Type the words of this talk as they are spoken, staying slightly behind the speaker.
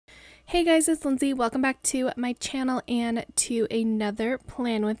Hey guys, it's Lindsay. Welcome back to my channel and to another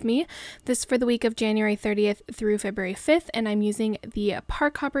plan with me. This is for the week of January 30th through February 5th, and I'm using the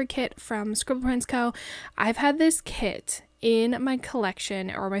Park Hopper kit from Scribble Prints Co. I've had this kit in my collection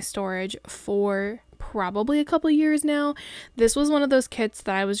or my storage for probably a couple years now. This was one of those kits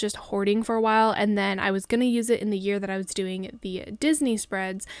that I was just hoarding for a while, and then I was going to use it in the year that I was doing the Disney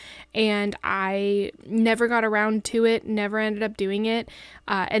spreads, and I never got around to it, never ended up doing it,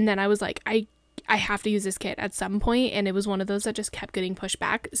 and then I was like, I have to use this kit at some point, and it was one of those that just kept getting pushed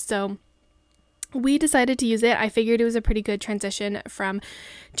back, so we decided to use it. I figured it was a pretty good transition from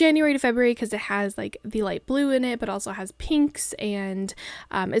January to February because it has like the light blue in it, but also has pinks, and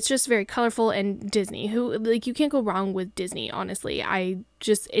it's just very colorful and Disney. You can't go wrong with Disney, honestly. I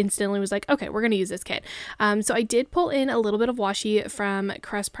just instantly was like, okay, we're gonna use this kit. So I did pull in a little bit of washi from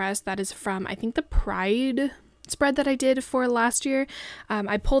Crest Press. That is from, I think, the Pride spread that I did for last year.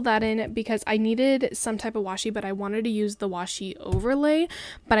 I pulled that in because I needed some type of washi, but I wanted to use the washi overlay,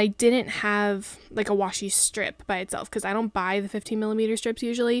 but I didn't have like a washi strip by itself because I don't buy the 15mm strips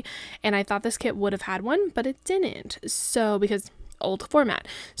usually, and I thought this kit would have had one, but it didn't, so because old format.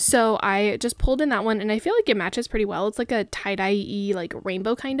 So I just pulled in that one, and I feel like it matches pretty well. It's like a tie-dye-y like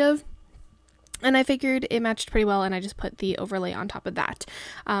rainbow kind of, and I figured it matched pretty well, and I just put the overlay on top of that.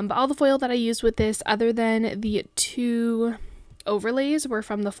 But all the foil that I used with this, other than the two overlays, were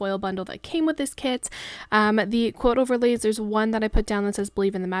from the foil bundle that came with this kit. The quote overlays, there's one that I put down that says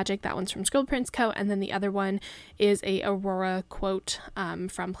 "Believe in the Magic." That one's from Scribble Prints Co. And then the other one is a Aurora quote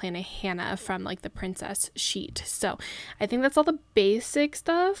from Planet Hannah from like the princess sheet. So I think that's all the basic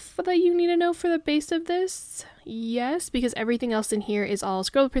stuff that you need to know for the base of this. Yes, because everything else in here is all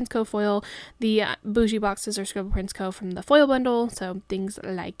Scribble Prints Co. foil. The bougie boxes are Scribble Prints Co. from the foil bundle, so things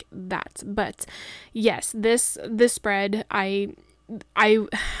like that. But yes, this spread, I'm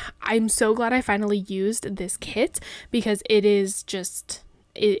so glad I finally used this kit because it is just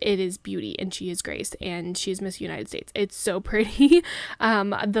it is beauty, and she is Grace, and she's Miss United States. It's so pretty.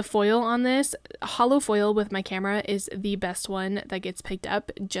 The foil on this, hollow foil with my camera, is the best one that gets picked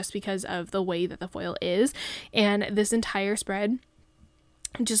up just because of the way that the foil is. And this entire spread,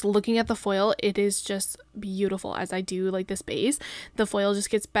 just looking at the foil, it is just beautiful. As I do like this base, the foil just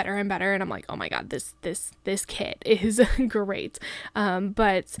gets better and better, and I'm like, oh my god, this kit is great.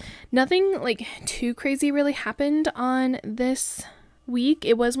 But nothing like too crazy really happened on this week.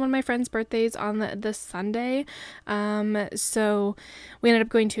 It was one of my friend's birthdays on the Sunday, so we ended up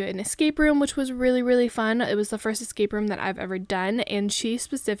going to an escape room, which was really fun. It was the first escape room that I've ever done, and she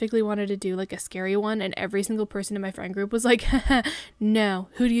specifically wanted to do like a scary one, and every single person in my friend group was like, no,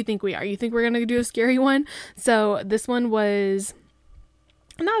 who do you think we are? You think we're gonna do a scary one? So this one was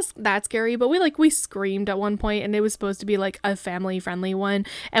not that scary, but we screamed at one point, and it was supposed to be like a family friendly one,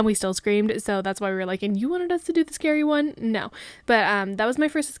 and we still screamed. So that's why we were like, and you wanted us to do the scary one? No. But that was my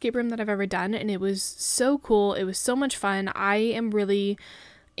first escape room that I've ever done, and it was so cool. It was so much fun. I am really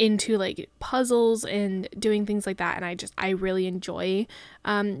into like puzzles and doing things like that, and I really enjoy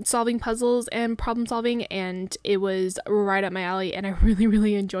solving puzzles and problem solving, and it was right up my alley, and I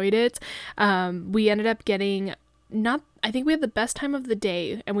really enjoyed it. We ended up getting, I think we had the best time of the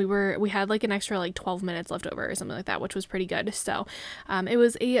day, and we had like an extra like 12 minutes left over or something like that, which was pretty good. So it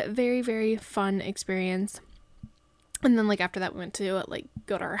was a very fun experience. And then like after that, we went to like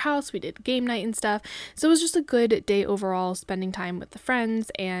go to our house, we did game night and stuff. So it was just a good day overall, spending time with the friends,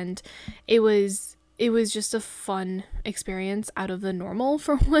 and it was just a fun experience out of the normal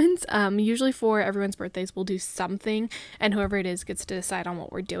for once. Usually for everyone's birthdays, we'll do something, and whoever it is gets to decide on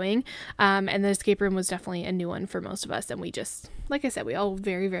what we're doing. And the escape room was definitely a new one for most of us, and we just, like I said, we all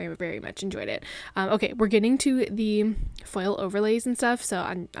very much enjoyed it. Okay, we're getting to the foil overlays and stuff,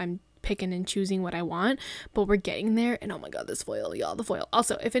 so I'm picking and choosing what I want, but we're getting there, and oh my god, this foil, y'all, the foil.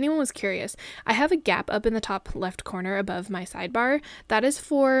 Also, if anyone was curious, I have a gap up in the top left corner above my sidebar. That is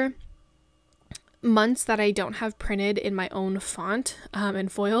for months that I don't have printed in my own font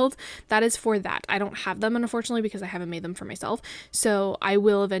and foiled. That is for that. I don't have them, unfortunately, because I haven't made them for myself, so I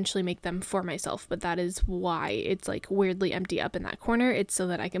will eventually make them for myself, but that is why it's like weirdly empty up in that corner. It's so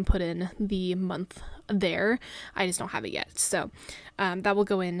that I can put in the month there. I just don't have it yet, so that will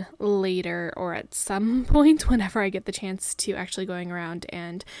go in later, or at some point whenever I get the chance to actually going around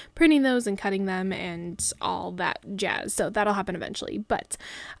and printing those and cutting them and all that jazz. So that'll happen eventually. But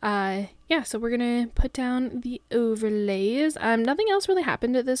yeah, so we're gonna put down the overlays. Nothing else really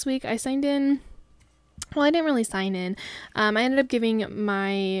happened this week. I signed in, well, I didn't really sign in. I ended up giving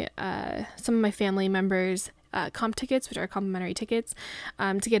my some of my family members comp tickets, which are complimentary tickets,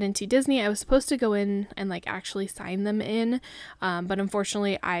 to get into Disney. I was supposed to go in and like actually sign them in, but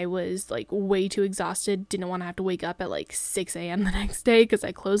unfortunately I was like way too exhausted, didn't want to have to wake up at like 6 a.m. the next day because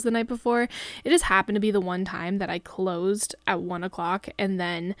I closed the night before. It just happened to be the one time that I closed at 1 o'clock and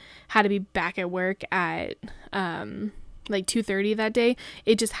then had to be back at work at like 2:30 that day.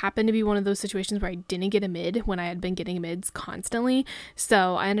 It just happened to be one of those situations where I didn't get a mid when I had been getting mids constantly,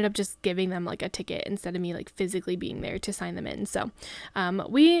 so I ended up just giving them like a ticket instead of me like physically being there to sign them in. So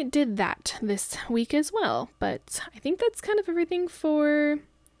we did that this week as well, but I think that's kind of everything for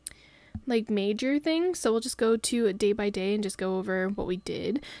like major things. So we'll just go to day by day and just go over what we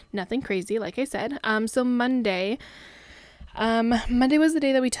did. Nothing crazy, like I said. So Monday was the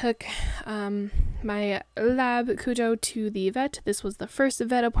day that we took my lab Cujo to the vet. This was the first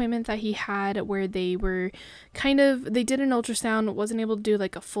vet appointment that he had where they did an ultrasound, wasn't able to do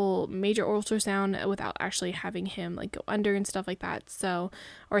like a full major ultrasound without actually having him like go under and stuff like that. So,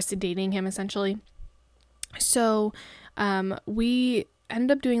 or sedating him essentially. So, we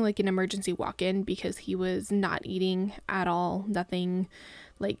ended up doing like an emergency walk-in because he was not eating at all. Nothing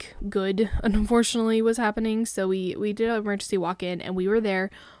like good unfortunately was happening, so we did an emergency walk-in and we were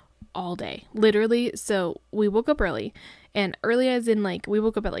there all day, literally. So we woke up early, and early as in like we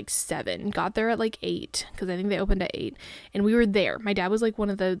woke up at like 7, got there at like 8 because I think they opened at 8, and we were there. My dad was like one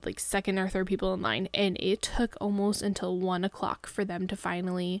of the like second or third people in line, and it took almost until 1 o'clock for them to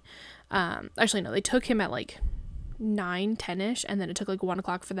finally actually no, they took him at like 9-10ish, and then it took like 1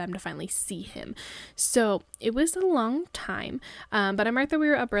 o'clock for them to finally see him. So it was a long time, but I marked that we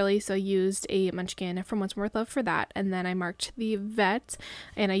were up early, so I used a munchkin from Once More with Love for that, and then I marked the vet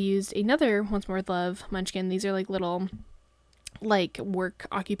and I used another Once More with Love munchkin. These are like little like work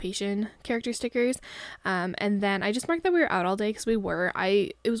occupation character stickers, and then I just marked that we were out all day because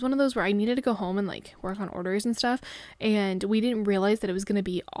it was one of those where I needed to go home and like work on orders and stuff, and we didn't realize that it was going to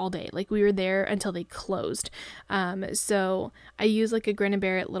be all day. Like we were there until they closed, so I used like a Grin and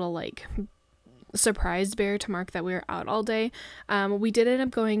Bear It little like surprised bear to mark that we were out all day. We did end up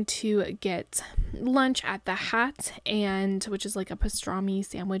going to get lunch at the Hat, and which is like a pastrami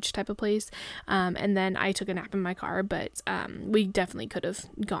sandwich type of place, and then I took a nap in my car, but we definitely could have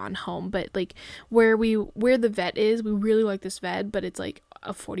gone home. But like where the vet is, we really like this vet, but it's like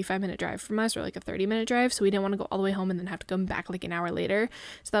a 45-minute drive from us, or like a 30-minute drive, so we didn't want to go all the way home and then have to come back like an hour later.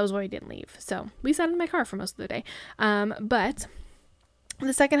 So that was why we didn't leave. So we sat in my car for most of the day. But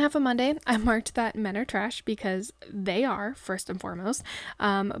the second half of Monday, I marked that men are trash because they are, first and foremost.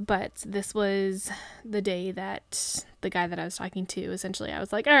 But this was the day that the guy that I was talking to, essentially, I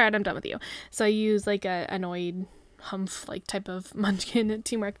was like, all right, I'm done with you. So I used like a annoyed humph like type of munchkin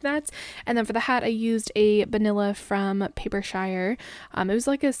to mark that. And then for the hat, I used a vanilla from Papershire. It was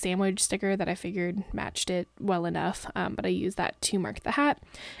like a sandwich sticker that I figured matched it well enough, but I used that to mark the hat.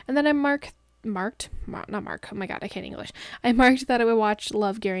 And then I marked oh my god, I can't English. I marked that I would watch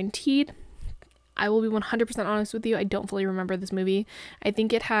Love Guaranteed. I will be 100% honest with you, I don't fully remember this movie. I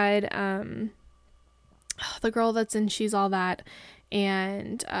think it had the girl that's in She's All That,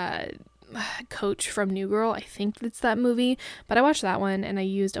 and Coach from New Girl. I think it's that movie, but I watched that one and I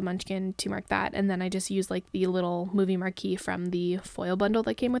used a munchkin to mark that, and then I just used like the little movie marquee from the foil bundle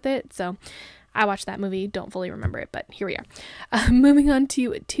that came with it. So I watched that movie, don't fully remember it, but here we are. Moving on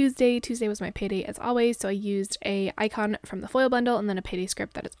to Tuesday. Tuesday was my payday as always, so I used a icon from the foil bundle and then a payday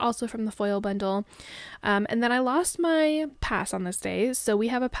script that is also from the foil bundle. And then I lost my pass on this day, so we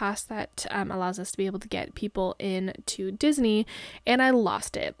have a pass that allows us to be able to get people into Disney, and I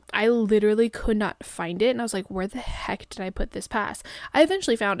lost it. I literally could not find it, and I was like, where the heck did I put this pass? I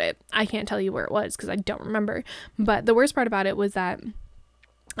eventually found it. I can't tell you where it was because I don't remember, but the worst part about it was that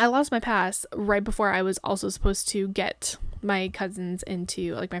I lost my pass right before I was also supposed to get my cousins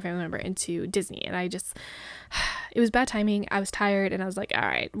into, like my family member into Disney, and it was bad timing. I was tired and I was like, all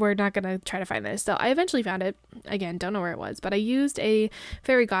right, we're not gonna try to find this. So I eventually found it. Again, don't know where it was, but I used a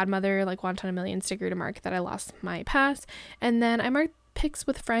fairy godmother like Wanton a Million sticker to mark that I lost my pass, and then I marked pics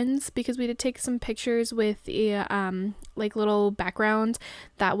with friends because we did take some pictures with a like little background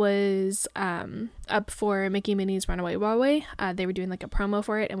that was up for Mickey Minnie's Runaway Railway. They were doing like a promo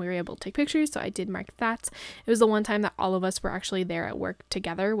for it and we were able to take pictures, so I did mark that. It was the one time that all of us were actually there at work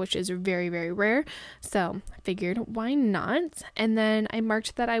together, which is very, very rare, so I figured why not. And then I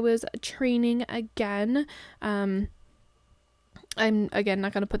marked that I was training again. I'm again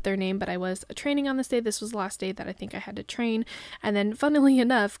not going to put their name, but I was training on this day. This was the last day that I think I had to train. And then funnily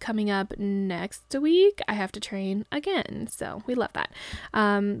enough, coming up next week, I have to train again. So we love that.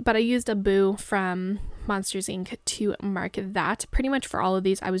 But I used a boo from Monsters Inc. to mark that. Pretty much for all of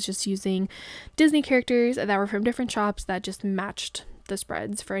these, I was just using Disney characters that were from different shops that just matched the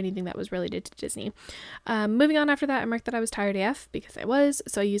spreads for anything that was related to Disney. Moving on after that, I marked that I was tired AF because I was,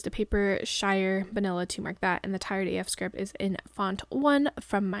 so I used a paper Shire vanilla to mark that, and the tired AF script is in font 1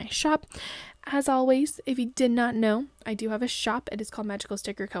 from my shop. As always, if you did not know, I do have a shop. It is called Magical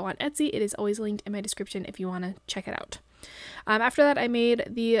Sticker Co. on Etsy. It is always linked in my description if you want to check it out. After that, I made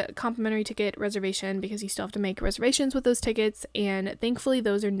the complimentary ticket reservation because you still have to make reservations with those tickets, and thankfully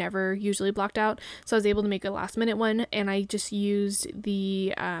those are never usually blocked out, so I was able to make a last minute one, and I just used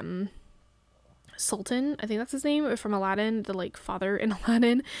the Sultan, I think that's his name, from Aladdin, the like father in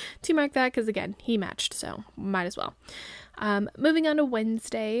Aladdin, to mark that because again he matched, so might as well. Moving on to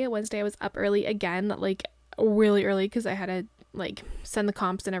Wednesday. I was up early again, like really early, because I had to like send the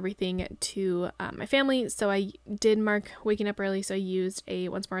comps and everything to my family, so I did mark waking up early, so I used a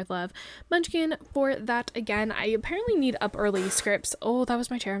Once More With Love munchkin for that. Again, I apparently need up early scripts. Oh, that was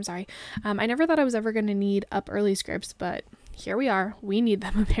my chair, I'm sorry. I never thought I was ever going to need up early scripts, but here we are, we need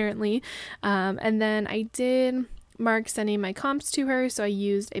them apparently. And then I did mark sending my comps to her, so I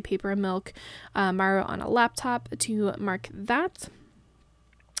used a paper and milk Maro on a laptop to mark that.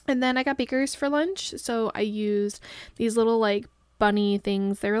 And then I got bakers for lunch, so I used these little like bunny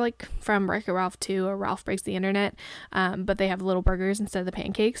things. They were like from Wreck-It Ralph 2 or Ralph Breaks the Internet, but they have little burgers instead of the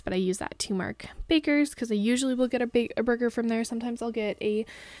pancakes, but I use that to mark bakers because I usually will get a burger from there. Sometimes I'll get a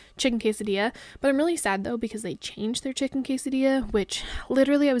chicken quesadilla, but I'm really sad though because they changed their chicken quesadilla, which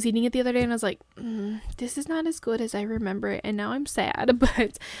literally I was eating it the other day and I was like, this is not as good as I remember it, and now I'm sad,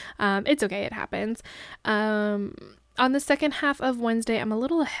 but it's okay, it happens. On the second half of Wednesday, I'm a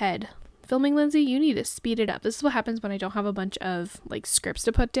little ahead. Filming Lindsay, you need to speed it up. This is what happens when I don't have a bunch of like scripts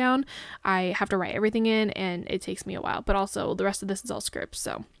to put down. I have to write everything in and it takes me a while, but also the rest of this is all scripts,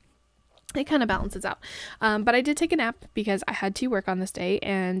 so it kind of balances out. But I did take a nap because I had to work on this day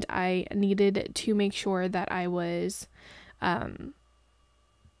and I needed to make sure that I was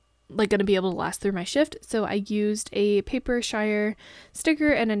like going to be able to last through my shift. So I used a paper Shire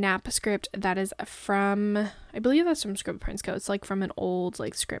sticker and a nap script that is from, I believe that's from Scribble Prints Co. It's like from an old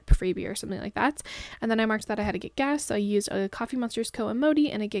like script freebie or something like that. And then I marked that I had to get gas, so I used a Coffee Monsters Co.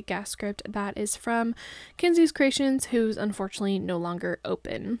 emoji and a get gas script that is from Kinsey's Creations, who's unfortunately no longer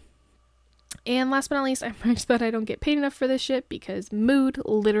open. And last but not least, I marked that I don't get paid enough for this shit because mood,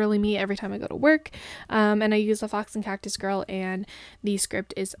 literally me every time I go to work. And I use the Fox and Cactus Girl, and the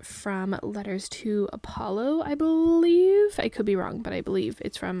script is from Letters to Apollo, I believe. I could be wrong, but I believe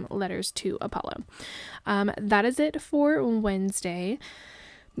it's from Letters to Apollo. That is it for Wednesday.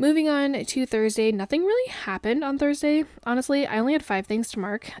 Moving on to Thursday, nothing really happened on Thursday. Honestly, I only had 5 things to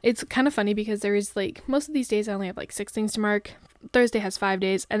mark. It's kind of funny because there is like, most of these days I only have like 6 things to mark. Thursday has 5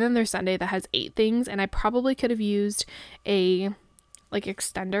 days, and then there's Sunday that has 8 things, and I probably could have used a like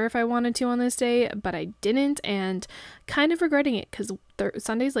extender if I wanted to on this day, but I didn't, and kind of regretting it because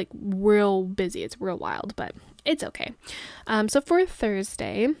Sunday's like real busy. It's real wild, but it's okay. So for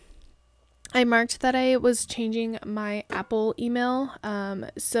Thursday, I marked that I was changing my Apple email.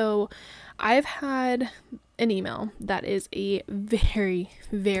 So I've had an email that is a very,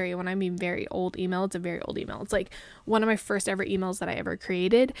 when I mean very old email, it's a very old email. It's like one of my first ever emails that I ever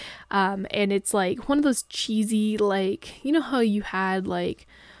created. And it's like one of those cheesy, like, you know how you had like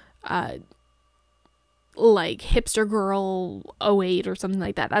hipster girl 08 or something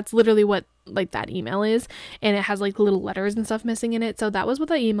like that. That's literally what like that email is, and it has like little letters and stuff missing in it. So that was what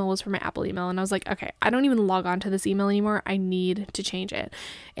that email was for my Apple email, and I was like, okay, I don't even log on to this email anymore. I need to change it.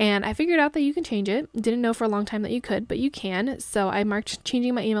 And I figured out that you can change it. Didn't know for a long time that you could, but you can. So I marked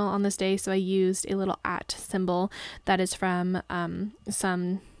changing my email on this day, so I used a little @ symbol that is from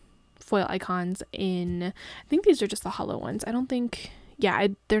some foil icons in, I think these are just the hollow ones. I don't think, yeah,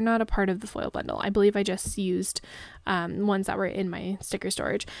 they're not a part of the foil bundle. I believe I just used ones that were in my sticker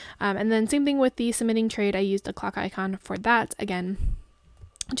storage. And then same thing with the submitting trade. I used a clock icon for that. Again,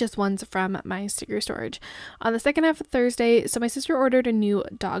 just ones from my sticker storage. On the second half of Thursday, so my sister ordered a new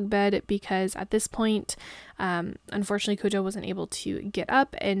dog bed because at this point, unfortunately, Kojo wasn't able to get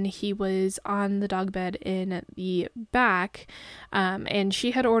up and he was on the dog bed in the back. And she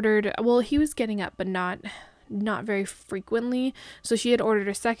had ordered, well, he was getting up, but not very frequently, so she had ordered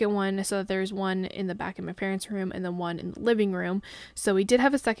a second one, so there's one in the back in my parents' room and then one in the living room. So we did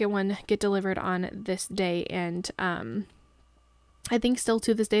have a second one get delivered on this day, and I think still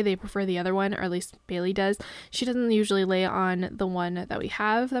to this day they prefer the other one, or at least Bailey does. She doesn't usually lay on the one that we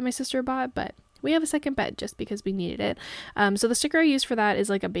have that my sister bought, but we have a second bed just because we needed it. So the sticker I used for that is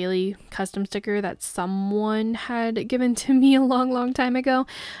like a Bailey custom sticker that someone had given to me a long time ago.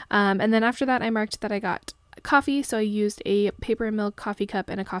 And then after that, I marked that I got coffee, so I used a paper and milk coffee cup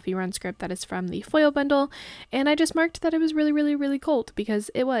and a coffee run script that is from the foil bundle, and I just marked that it was really cold,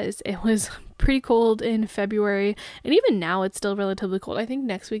 because it was pretty cold in February, and even now it's still relatively cold. I think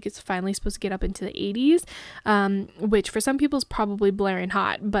next week it's finally supposed to get up into the 80s, which for some people is probably blaring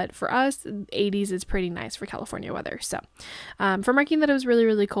hot, but for us 80s is pretty nice for California weather. So for marking that it was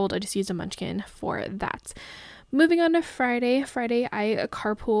really cold, I just used a munchkin for that. Moving on to Friday. I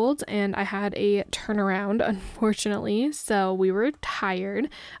carpooled and I had a turnaround, unfortunately, so we were tired,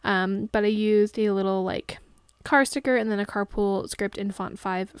 but I used a little like car sticker and then a carpool script in font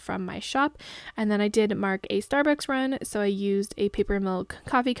 5 from my shop, and then I did mark a Starbucks run, so I used a paper and milk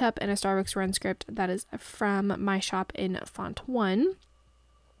coffee cup and a Starbucks run script that is from my shop in font 1.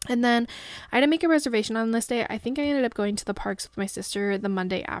 And then I had to make a reservation on this day. I think I ended up going to the parks with my sister the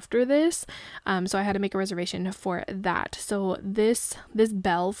Monday after this. So I had to make a reservation for that. So this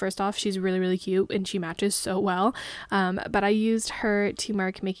Belle, first off, she's really cute and she matches so well. But I used her to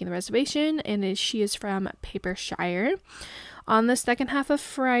mark making the reservation, and she is from Papershire. On the second half of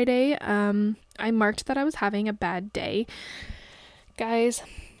Friday, I marked that I was having a bad day. Guys,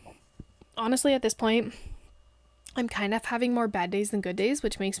 honestly, at this point, I'm kind of having more bad days than good days,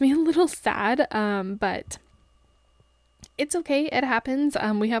 which makes me a little sad, but it's okay. It happens.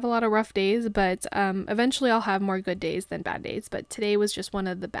 We have a lot of rough days, but eventually I'll have more good days than bad days, but today was just one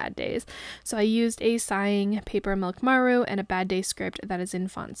of the bad days. So I used a Sighing Paper Milk Maru and a Bad Day script that is in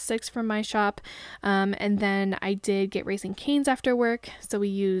font 6 from my shop, and then I did get Raising Cane's after work, so we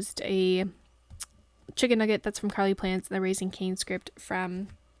used a chicken nugget that's from Carly Plants and the Raising Cane script from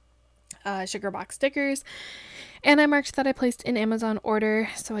Sugar Box Stickers. And I marked that I placed an Amazon order,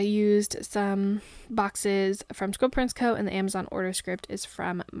 so I used some boxes from Scribble Prints Co., and the Amazon order script is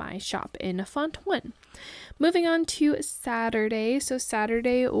from my shop in font 1. Moving on to Saturday. So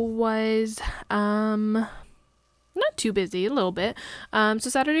Saturday was not too busy, a little bit. So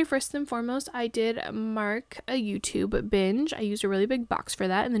Saturday, first and foremost, I did mark a YouTube binge. I used a really big box for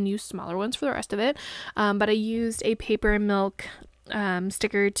that and then used smaller ones for the rest of it. But I used a paper and milk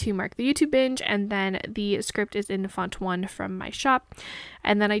sticker to mark the YouTube binge, and then the script is in font 1 from my shop.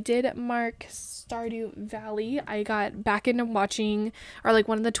 And then I did mark Stardew Valley. I got back into watching, or like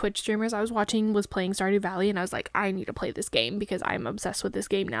one of the Twitch streamers I was watching was playing Stardew Valley, and I was like, I need to play this game because I'm obsessed with this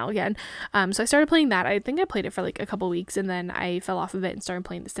game now again. So I started playing that. I think I played it for like a couple weeks and then I fell off of it and started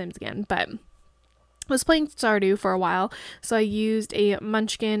playing The Sims again, but was playing Stardew for a while, so I used a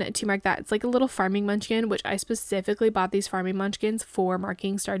munchkin to mark that. It's like a little farming munchkin, which I specifically bought these farming munchkins for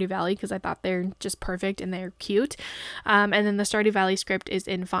marking Stardew Valley because I thought they're just perfect and they're cute. And then the Stardew Valley script is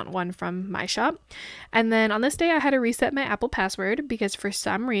in font 1 from my shop. And then on this day I had to reset my Apple password because for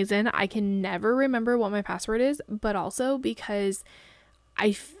some reason I can never remember what my password is, but also because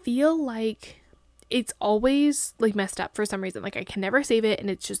I feel like it's always like messed up for some reason. Like I can never save it and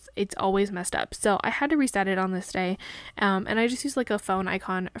it's always messed up. So I had to reset it on this day. And I just used like a phone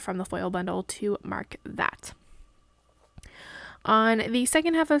icon from the foil bundle to mark that. On the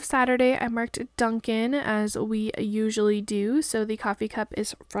second half of Saturday, I marked Dunkin' as we usually do. So the coffee cup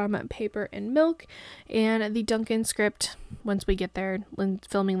is from Paper and Milk, and the Dunkin' script, once we get there,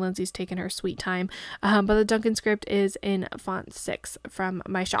 filming Lindsay's taking her sweet time, but the Dunkin' script is in font 6 from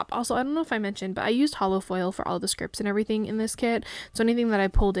my shop. Also, I don't know if I mentioned, but I used hollow foil for all the scripts and everything in this kit. So anything that I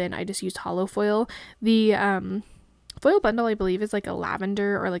pulled in, I just used hollow foil. The foil bundle, I believe, is like a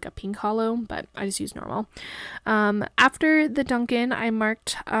lavender or like a pink hollow, but I just use normal. After the Dunkin', I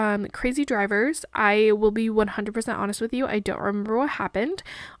marked Crazy Drivers. I will be 100% honest with you. I don't remember what happened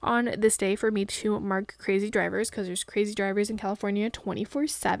on this day for me to mark Crazy Drivers because there's Crazy Drivers in California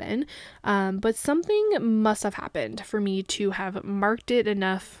 24/7. But something must have happened for me to have marked it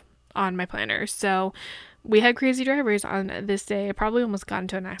enough on my planner. So we had Crazy Drivers on this day. I probably almost got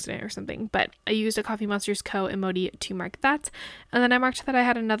into an accident or something, but I used a Coffee Monsters Co. emoji to mark that. And then I marked that I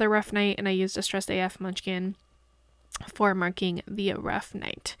had another rough night, and I used a Stressed AF munchkin for marking the rough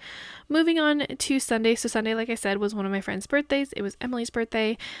night. Moving on to Sunday. So Sunday, like I said, was one of my friend's birthdays. It was Emily's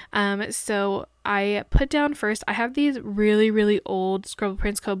birthday. So I put down first, I have these really old Scribble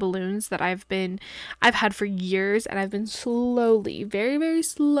Prints Co. balloons that I've had for years, and I've been slowly, very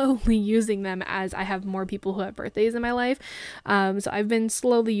slowly using them as I have more people who have birthdays in my life. So I've been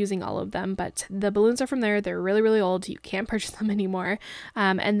slowly using all of them, but the balloons are from there. They're really old. You can't purchase them anymore.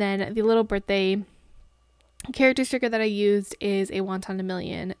 And then the little birthday character sticker that I used is a Wonton a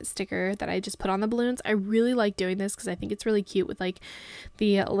Million sticker that I just put on the balloons. I really like doing this because I think it's really cute with like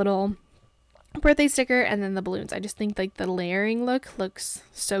the little birthday sticker, and then the balloons. I just think like the layering look looks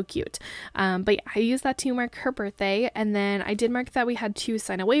so cute. But yeah, I used that to mark her birthday, and then I did mark that we had to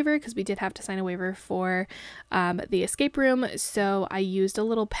sign a waiver because we did have to sign a waiver for the escape room. So I used a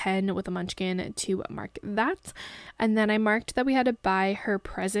little pen with a munchkin to mark that, and then I marked that we had to buy her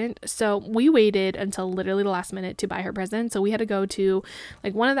present. So we waited until literally the last minute to buy her present. So we had to go to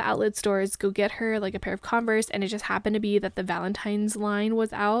like one of the outlet stores, go get her like a pair of Converse, and it just happened to be that the Valentine's line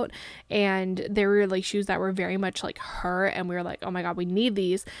was out, and there were like shoes that were very much like her, and we were like, oh my god, we need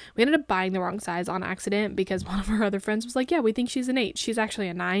these. We ended up buying the wrong size on accident because one of our other friends was like, yeah, we think she's an 8. She's actually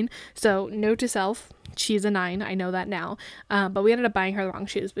a 9. So note to self, she's a 9. I know that now. But we ended up buying her the wrong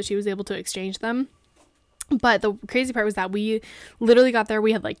shoes, but she was able to exchange them. But the crazy part was that we literally got there.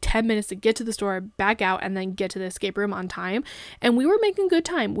 We had like 10 minutes to get to the store, back out, and then get to the escape room on time. And we were making good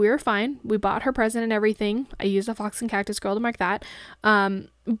time. We were fine. We bought her present and everything. I used a fox and cactus girl to mark that.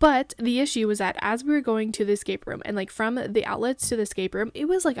 But the issue was that as we were going to the escape room, and like from the outlets to the escape room, it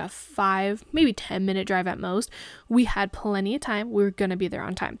was like a 5, maybe 10-minute drive at most. We had plenty of time. We were going to be there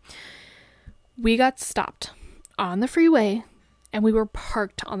on time. We got stopped on the freeway. And we were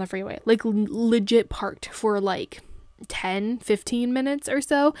parked on the freeway, like legit parked for like 10-15 minutes or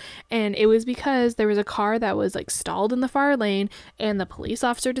so. And it was because there was a car that was like stalled in the far lane, and the police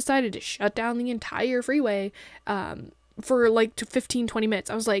officer decided to shut down the entire freeway for like 15-20 minutes.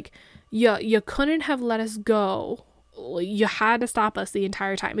 I was like, yeah, you couldn't have let us go. You had to stop us the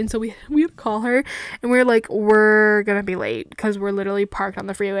entire time. And so we had to call her, and we were like, we're gonna be late because we're literally parked on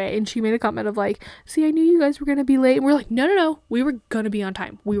the freeway. And she made a comment of like, see, I knew you guys were gonna be late. And we're like, no, we were gonna be on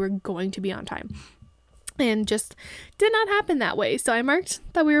time. We were going to be on time. And just did not happen that way. So I marked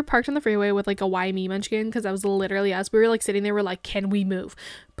that we were parked on the freeway with like a why me munchkin, because that was literally us. We were like sitting there, we're like, can we move?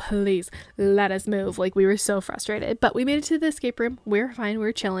 Please let us move. Like, we were so frustrated. But we made it to the escape room. We were fine. We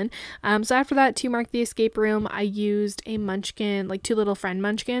were chilling. So after that, to mark the escape room, I used a munchkin, like 2 little friend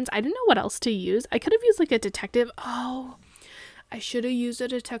munchkins. I didn't know what else to use. I could have used like a detective. Oh, I should have used a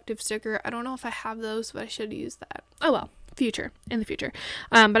detective sticker. I don't know if I have those, but I should have used that. Oh well. In the future.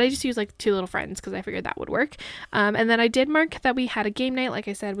 But I just used like 2 little friends because I figured that would work. And then I did mark that we had a game night. Like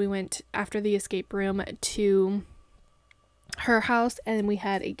I said, we went after the escape room to her house and we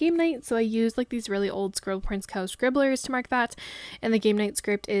had a game night. So I used like these really old Scribble Prince Co. scribblers to mark that. And the game night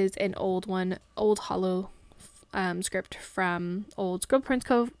script is an old hollow script from old Scribble Prince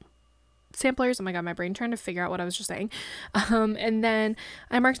Co. samplers. Oh my god, my brain trying to figure out what I was just saying. And then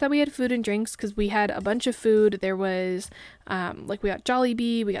I marked that we had food and drinks because we had a bunch of food. There was like we got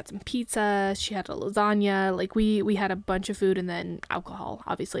Jollibee, we got some pizza, she had a lasagna, like we had a bunch of food, and then alcohol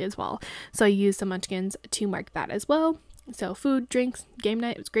obviously as well. So I used some munchkins to mark that as well. So food, drinks, game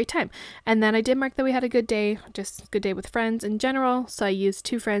night, it was a great time. And then I did mark that we had a good day, just a good day with friends in general. So I used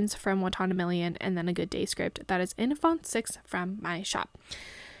 2 friends from Watan a Million, and then a good day script that is in font 6 from my shop.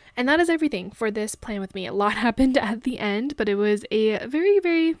 And that is everything for this plan with me. A lot happened at the end, but it was a very,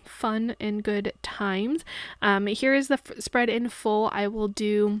 very fun and good times. Here is the spread in full. I will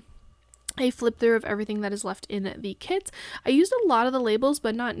do a flip through of everything that is left in the kit. I used a lot of the labels,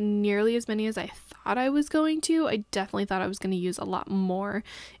 but not nearly as many as I thought I was going to. I definitely thought I was going to use a lot more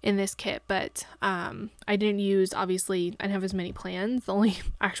in this kit, but I didn't use, obviously, I didn't have as many plans. The only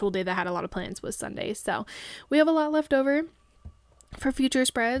actual day that had a lot of plans was Sunday. So we have a lot left over for future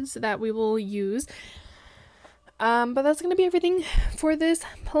spreads that we will use. But that's going to be everything for this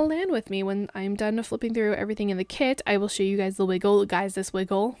plan with me. When I'm done flipping through everything in the kit, I will show you guys the wiggle. Guys, this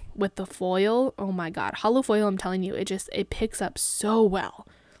wiggle with the foil, oh my god, hollow foil, I'm telling you, it picks up so well.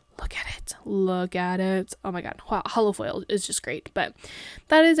 Look at it. Oh my god, wow, hollow foil is just great. But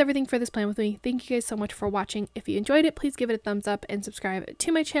that is everything for this plan with me. Thank you guys so much for watching. If you enjoyed it, please give it a thumbs up and subscribe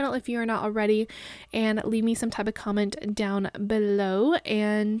to my channel if you are not already, and leave me some type of comment down below.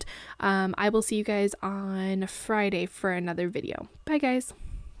 And I will see you guys on Friday for another video. Bye guys.